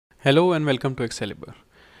Hello and welcome to Excalibur.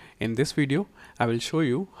 In this video, I will show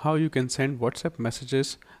you how you can send WhatsApp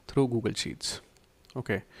messages through Google Sheets.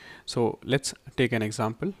 Okay, so let's take an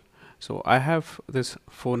example. So I have this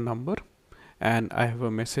phone number and I have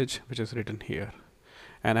a message which is written here.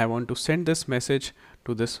 And I want to send this message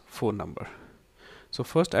to this phone number. So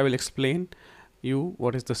first I will explain you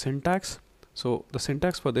what is the syntax. So the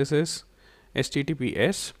syntax for this is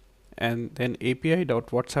https and then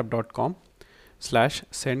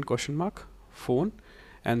api.whatsapp.com/send phone,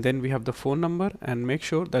 and then we have the phone number, and make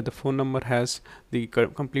sure that the phone number has the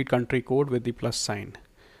complete country code with the plus sign.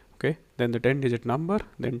 Okay, then the 10-digit number,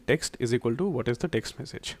 then text is equal to what is the text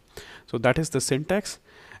message. So that is the syntax,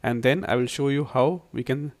 and then I will show you how we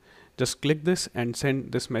can just click this and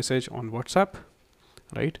send this message on WhatsApp,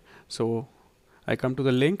 right? So I come to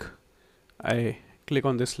the link, I click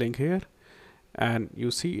on this link here, and you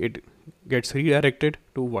see it gets redirected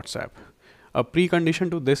to WhatsApp. A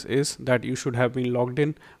precondition to this is that you should have been logged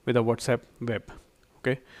in with a WhatsApp web.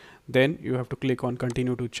 Okay, then you have to click on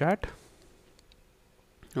continue to chat.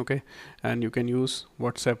 Okay, and you can use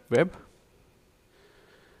WhatsApp web,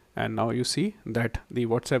 and now you see that the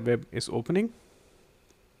WhatsApp web is opening,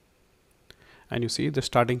 and you see the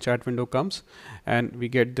starting chat window comes, and we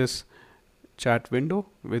get this chat window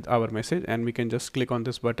with our message, and we can just click on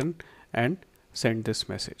this button and send this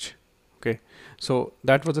message. Okay, so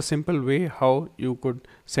that was a simple way how you could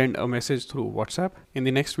send a message through WhatsApp. In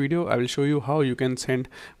the next video, I will show you how you can send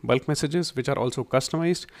bulk messages which are also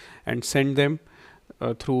customized and send them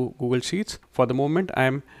through Google Sheets. For the moment, I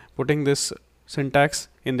am putting this syntax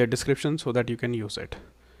in the description so that you can use it.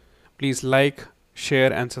 Please like,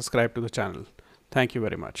 share and subscribe to the channel. Thank you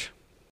very much.